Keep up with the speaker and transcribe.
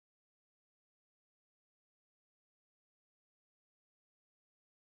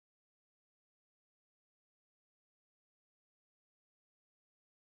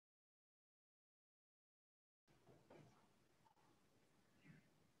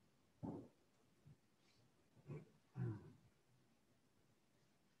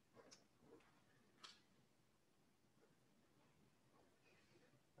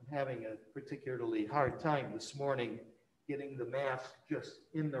having a particularly hard time this morning getting the mask just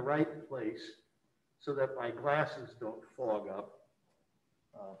in the right place so that my glasses don't fog up.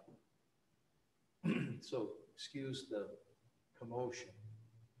 So excuse the commotion.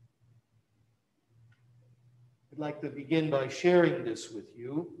 I'd like to begin by sharing this with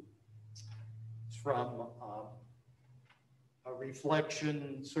you. It's from a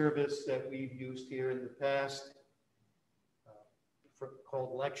reflection service that we've used here in the past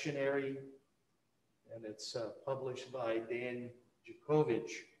called Lectionary, and it's published by Dan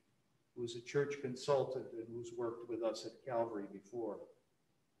Jakovich, who's a church consultant and who's worked with us at Calvary before.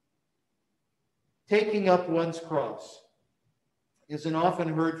 Taking up one's cross is an often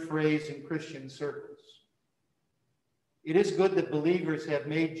heard phrase in Christian circles. It is good that believers have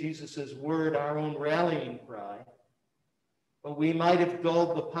made Jesus' word our own rallying cry, but we might have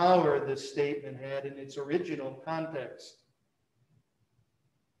dulled the power this statement had in its original context.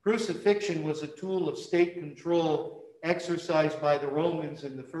 Crucifixion was a tool of state control exercised by the Romans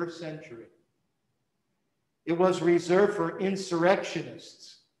in the first century. It was reserved for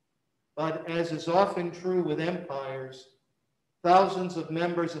insurrectionists, but as is often true with empires, thousands of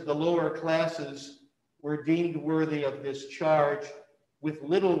members of the lower classes were deemed worthy of this charge with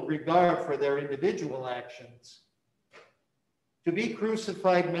little regard for their individual actions. To be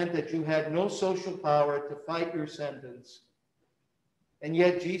crucified meant that you had no social power to fight your sentence. And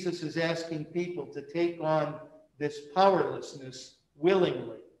yet Jesus is asking people to take on this powerlessness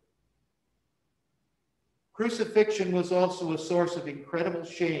willingly. Crucifixion was also a source of incredible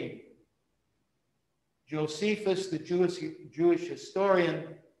shame. Josephus, the Jewish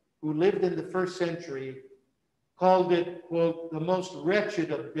historian who lived in the first century, called it, quote, the most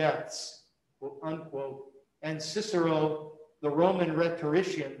wretched of deaths, quote, unquote. And Cicero, the Roman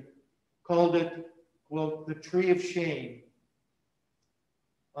rhetorician, called it, quote, the tree of shame,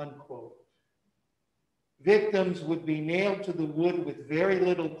 unquote. Victims would be nailed to the wood with very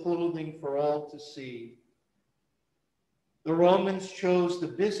little clothing for all to see. The Romans chose the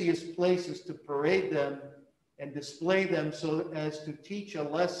busiest places to parade them and display them so as to teach a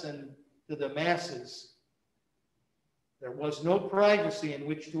lesson to the masses. There was no privacy in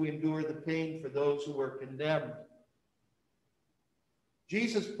which to endure the pain for those who were condemned.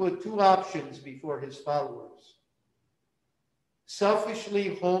 Jesus put two options before his followers: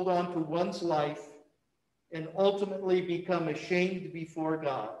 selfishly hold on to one's life and ultimately become ashamed before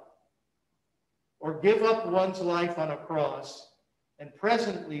God, or give up one's life on a cross and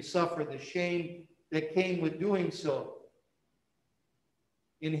presently suffer the shame that came with doing so.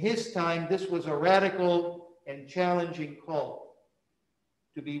 In his time, this was a radical and challenging call,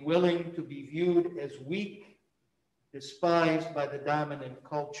 to be willing to be viewed as weak, despised by the dominant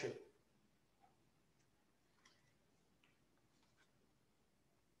culture.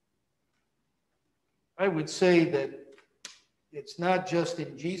 I would say that it's not just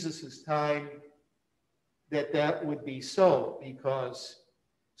in Jesus' time that that would be so, because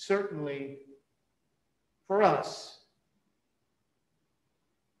certainly for us,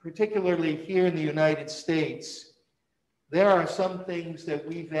 particularly here in the United States, there are some things that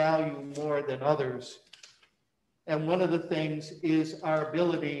we value more than others. And one of the things is our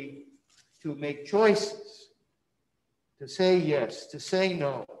ability to make choices, to say yes, to say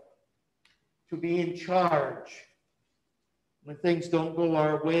no, to be in charge. When things don't go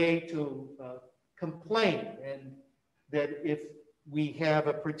our way, to complain, and that if we have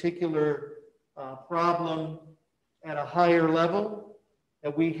a particular problem at a higher level,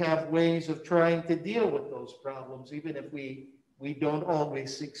 that we have ways of trying to deal with those problems, even if we don't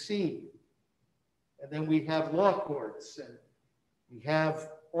always succeed. And then we have law courts, and we have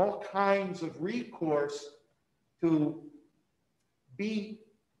all kinds of recourse to be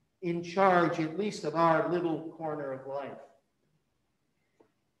in charge, at least of our little corner of life.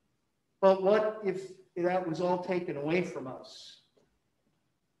 But what if that was all taken away from us?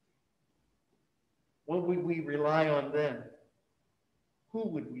 What would we rely on then? Who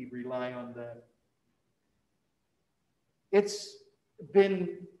would we rely on then? It's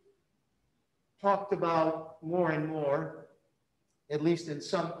been talked about more and more, at least in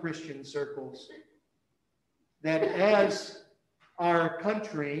some Christian circles, that as our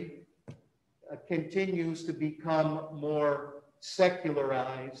country continues to become more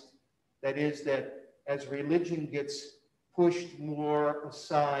secularized, that is, that as religion gets pushed more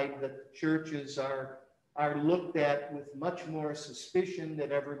aside, that churches are looked at with much more suspicion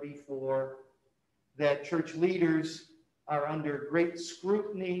than ever before, that church leaders are under great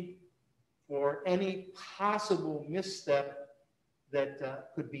scrutiny for any possible misstep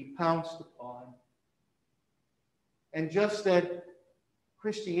that could be pounced upon. And just that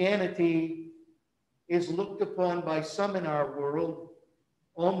Christianity is looked upon by some in our world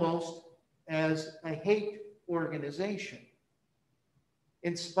almost as a hate organization,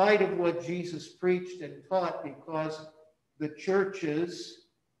 in spite of what Jesus preached and taught, because the churches,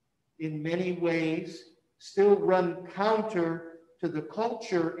 in many ways, still run counter to the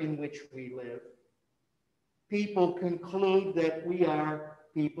culture in which we live. People conclude that we are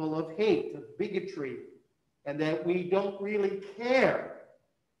people of hate, of bigotry, and that we don't really care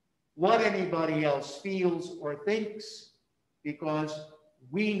what anybody else feels or thinks, because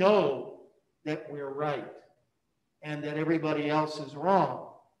we know that we're right and that everybody else is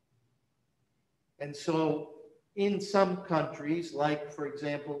wrong. And so in some countries, like, for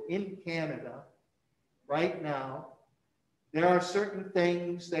example, in Canada, right now, there are certain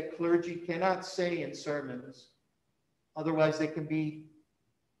things that clergy cannot say in sermons, otherwise they can be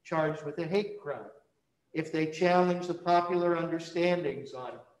charged with a hate crime. If they challenge the popular understandings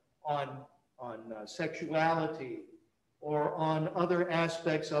on sexuality or on other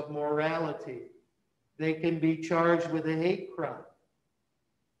aspects of morality, they can be charged with a hate crime.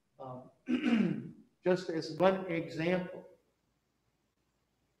 Just as one example.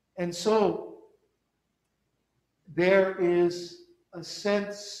 And so there is a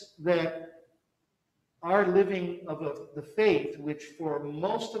sense that our living of the faith, which for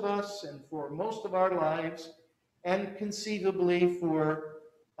most of us and for most of our lives, and conceivably for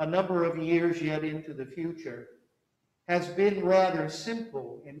a number of years yet into the future, has been rather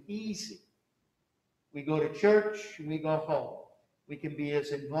simple and easy. We go to church and we go home. We can be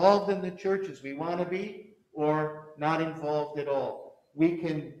as involved in the church as we want to be, or not involved at all. We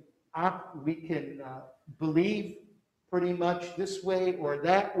can believe pretty much this way or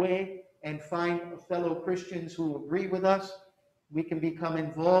that way and find fellow Christians who agree with us. We can become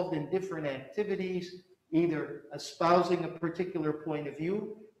involved in different activities, either espousing a particular point of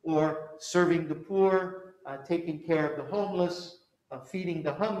view or serving the poor, taking care of the homeless, feeding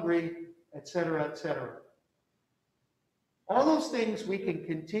the hungry, etc., etc. All those things we can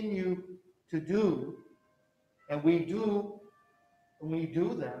continue to do, and we do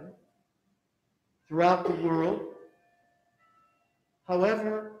them throughout the world.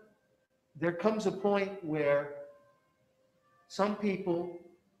 However, there comes a point where some people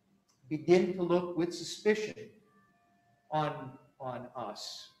begin to look with suspicion on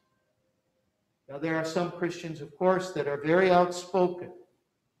us. Now, there are some Christians, of course, that are very outspoken.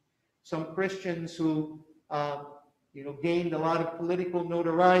 Some Christians who gained a lot of political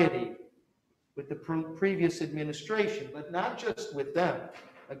notoriety with the previous administration, but not just with them,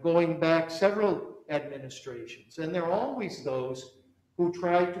 going back several administrations. And there are always those who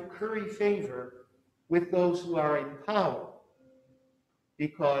try to curry favor with those who are in power,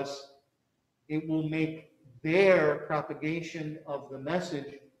 because it will make their propagation of the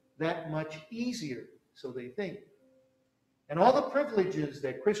message that much easier, so they think. And all the privileges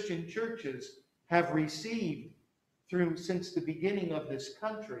that Christian churches have received since the beginning of this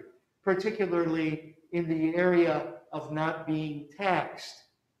country, particularly in the area of not being taxed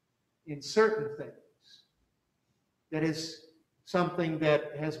in certain things, that is something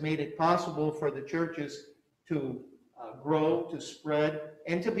that has made it possible for the churches to grow, to spread,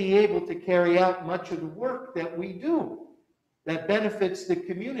 and to be able to carry out much of the work that we do that benefits the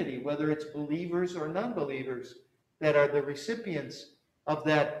community, whether it's believers or non-believers that are the recipients of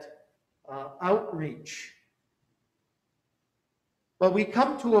that outreach. But we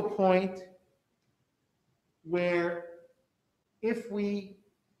come to a point where if we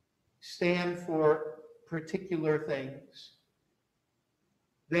stand for particular things,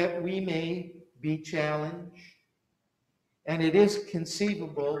 that we may be challenged. And it is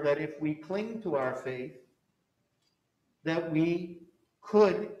conceivable that if we cling to our faith, that we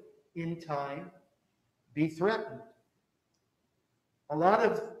could, in time, be threatened. A lot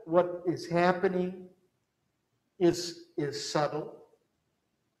of what is happening is subtle.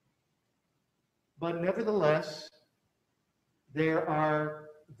 But nevertheless, there are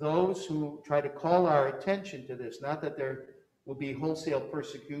those who try to call our attention to this. Not that there will be wholesale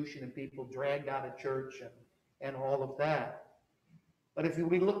persecution and people dragged out of church and all of that. But if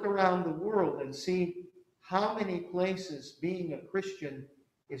we look around the world and see how many places being a Christian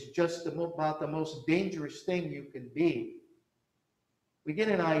is just about the most dangerous thing you can be, we get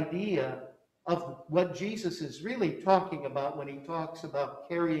an idea of what Jesus is really talking about when he talks about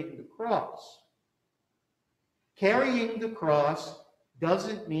carrying the cross. Carrying the cross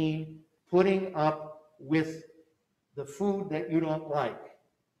doesn't mean putting up with the food that you don't like.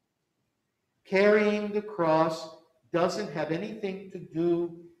 Carrying the cross doesn't have anything to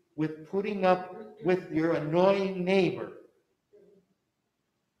do with putting up with your annoying neighbor.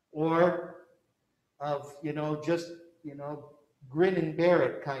 or of, just, grin and bear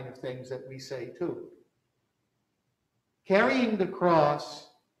it kind of things that we say too. Carrying the cross,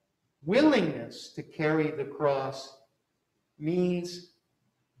 willingness to carry the cross, means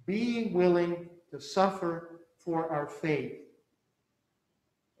being willing to suffer for our faith.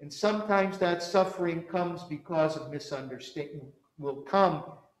 And sometimes that suffering comes because of misunderstanding, will come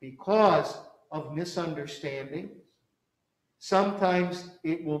because of misunderstanding. Sometimes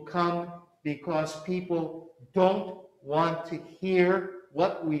it will come because people don't want to hear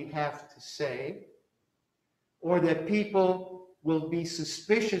what we have to say, or that people will be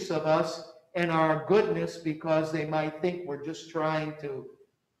suspicious of us and our goodness because they might think we're just trying to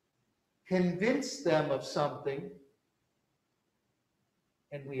convince them of something.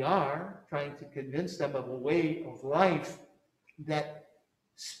 And we are trying to convince them of a way of life that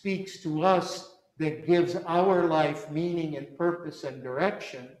speaks to us, that gives our life meaning and purpose and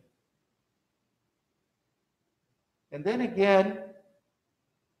direction. And then again,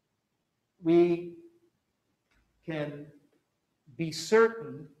 we can be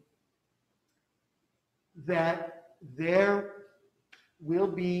certain that there will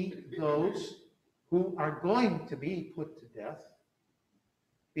be those who are going to be put to death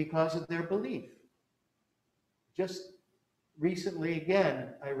because of their belief. Just recently,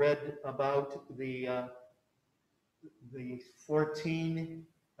 again, I read about the 14,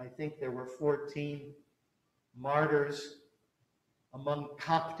 I think there were 14 martyrs among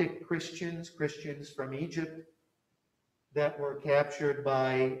Coptic Christians from Egypt, that were captured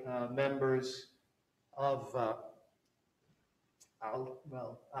by members of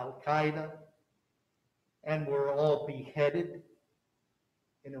Al-Qaeda, and were all beheaded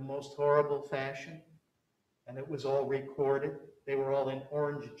in a most horrible fashion. And it was all recorded. They were all in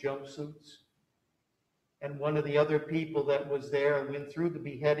orange jumpsuits. And one of the other people that was there and went through the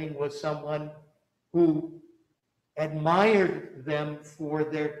beheading was someone who admired them for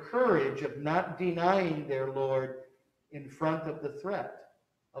their courage of not denying their Lord in front of the threat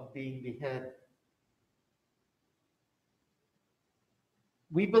of being beheaded.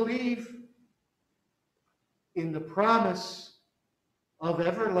 We believe in the promise of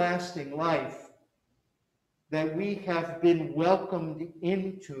everlasting life that we have been welcomed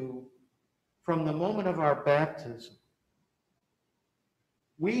into from the moment of our baptism.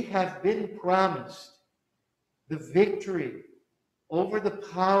 We have been promised the victory over the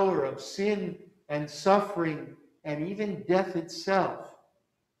power of sin and suffering and even death itself.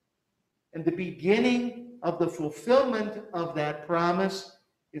 And the beginning of the fulfillment of that promise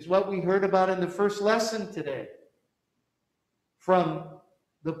is what we heard about in the first lesson today from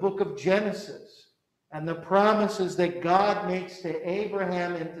the book of Genesis and the promises that God makes to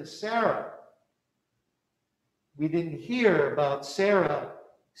Abraham and to Sarah. We didn't hear about Sarah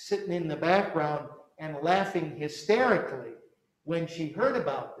sitting in the background and laughing hysterically when she heard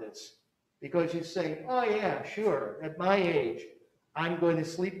about this, because you say, oh yeah, sure, at my age, I'm going to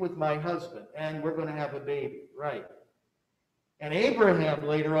sleep with my husband and we're going to have a baby, right? And Abraham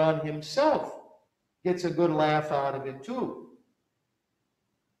later on himself gets a good laugh out of it too.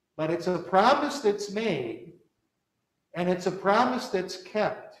 But it's a promise that's made, and it's a promise that's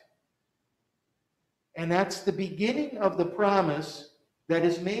kept. And that's the beginning of the promise that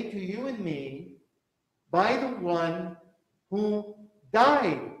is made to you and me by the one who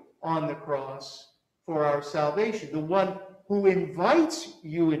died on the cross for our salvation, the one who invites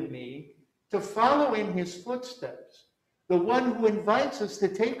you and me to follow in his footsteps, the one who invites us to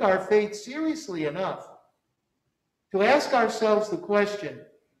take our faith seriously enough to ask ourselves the question,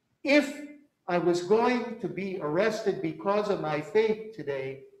 if I was going to be arrested because of my faith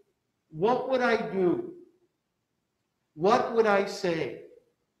today, what would I do? What would I say?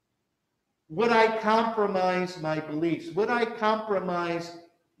 Would I compromise my beliefs? Would I compromise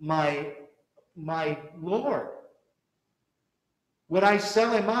my Lord? Would I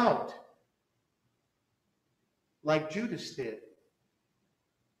sell him out like Judas did?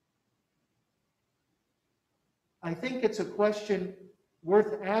 I think it's a question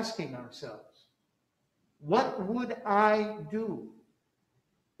worth asking ourselves. What would I do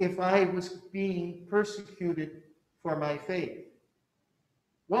if I was being persecuted for my faith?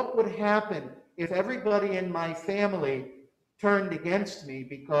 What would happen if everybody in my family turned against me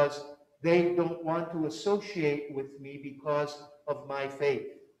because they don't want to associate with me because of my faith?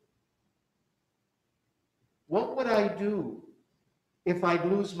 What would I do if I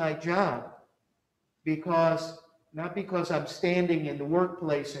lose my job not because I'm standing in the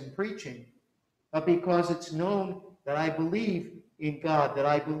workplace and preaching, but because it's known that I believe in God, that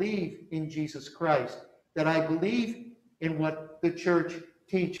I believe in Jesus Christ, that I believe in what the church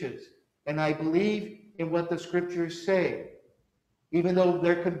teaches, and I believe in what the scriptures say, even though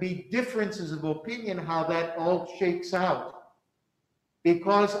there could be differences of opinion how that all shakes out.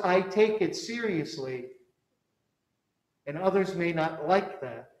 Because I take it seriously, and others may not like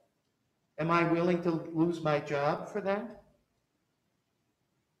that, am I willing to lose my job for that?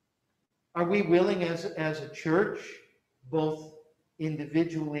 Are we willing as a church, both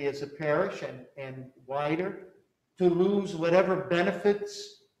individually as a parish and wider, to lose whatever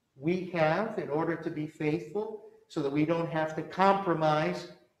benefits we have in order to be faithful so that we don't have to compromise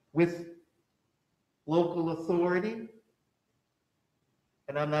with local authority?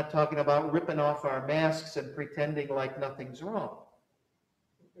 And I'm not talking about ripping off our masks and pretending like nothing's wrong.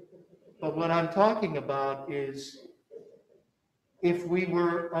 But what I'm talking about is if we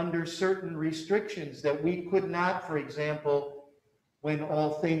were under certain restrictions that we could not, for example, when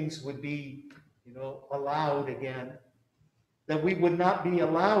all things would be, allowed again, that we would not be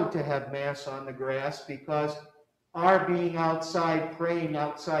allowed to have Mass on the grass because our being outside, praying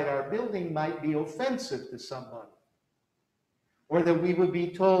outside our building might be offensive to someone. Or that we would be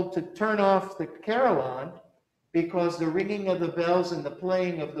told to turn off the carillon because the ringing of the bells and the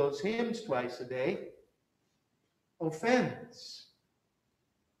playing of those hymns twice a day offends.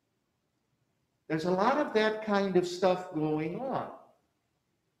 There's a lot of that kind of stuff going on.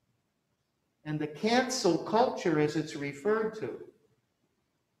 And the cancel culture, as it's referred to,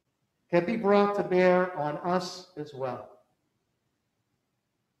 can be brought to bear on us as well.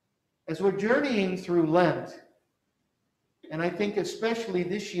 As we're journeying through Lent, and I think especially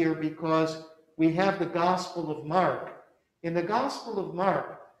this year because we have the Gospel of Mark. In the Gospel of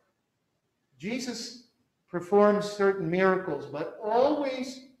Mark, Jesus performs certain miracles, but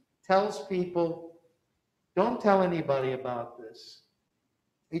always tells people, don't tell anybody about this.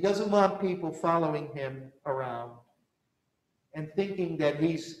 He doesn't want people following him around and thinking that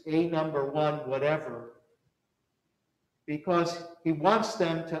he's a number one, whatever, because he wants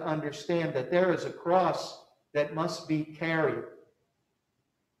them to understand that there is a cross that must be carried.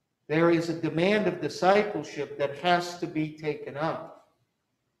 There is a demand of discipleship that has to be taken up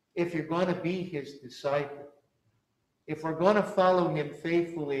if you're going to be his disciple. If we're going to follow him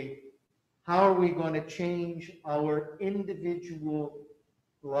faithfully, how are we going to change our individual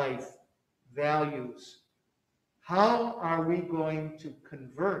life, values? How are we going to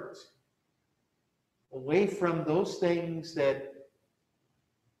convert away from those things that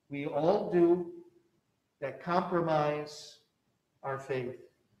we all do that compromise our faith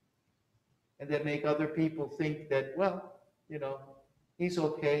and that make other people think that, well, he's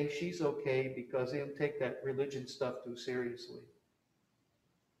okay, she's okay, because they don't take that religion stuff too seriously.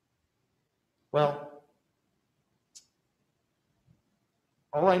 Well,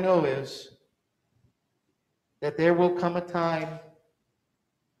 all I know is that there will come a time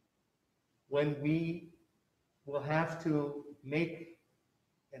when we will have to make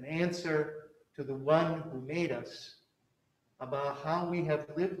an answer to the one who made us about how we have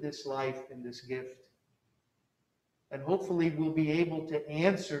lived this life and this gift. And hopefully we'll be able to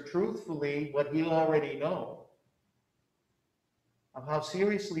answer truthfully what he already knows of how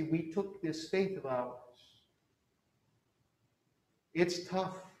seriously we took this faith of ours. It's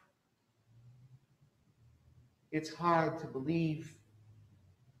tough. It's hard to believe,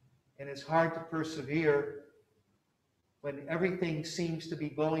 and it's hard to persevere when everything seems to be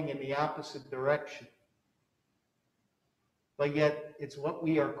going in the opposite direction. But yet, it's what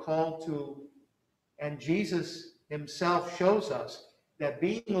we are called to, and Jesus himself shows us that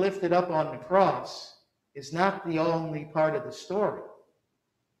being lifted up on the cross is not the only part of the story,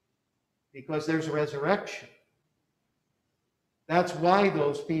 because there's resurrection. That's why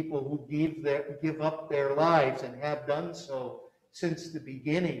those people who give up their lives and have done so since the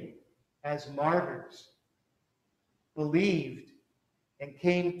beginning as martyrs believed and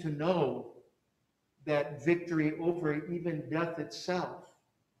came to know that victory over even death itself,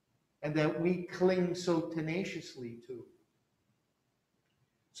 and that we cling so tenaciously to.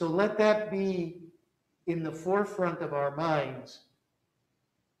 So let that be in the forefront of our minds,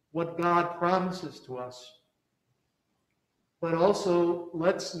 what God promises to us. But also,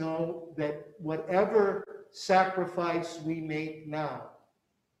 let's know that whatever sacrifice we make now,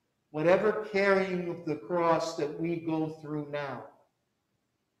 whatever carrying of the cross that we go through now,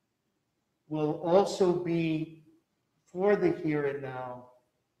 will also be for the here and now,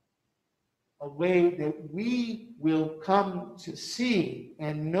 a way that we will come to see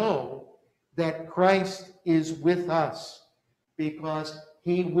and know that Christ is with us, because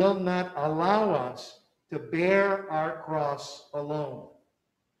he will not allow us to bear our cross alone.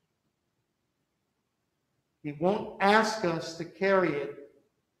 He won't ask us to carry it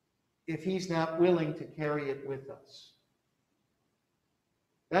if he's not willing to carry it with us.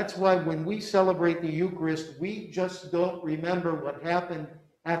 That's why when we celebrate the Eucharist, we just don't remember what happened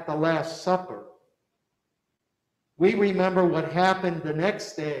at the Last Supper. We remember what happened the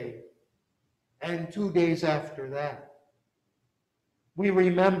next day and 2 days after that. We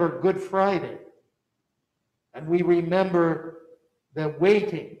remember Good Friday, and we remember the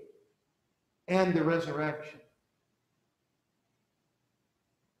waiting and the resurrection.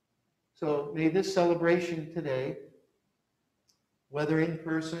 So may this celebration today, whether in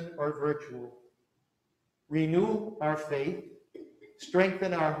person or virtual, renew our faith,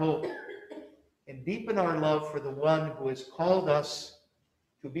 strengthen our hope, and deepen our love for the one who has called us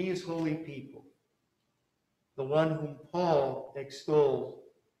to be his holy people, the one whom Paul extolled,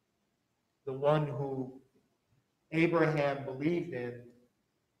 the one who Abraham believed in,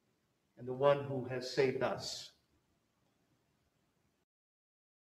 and the one who has saved us.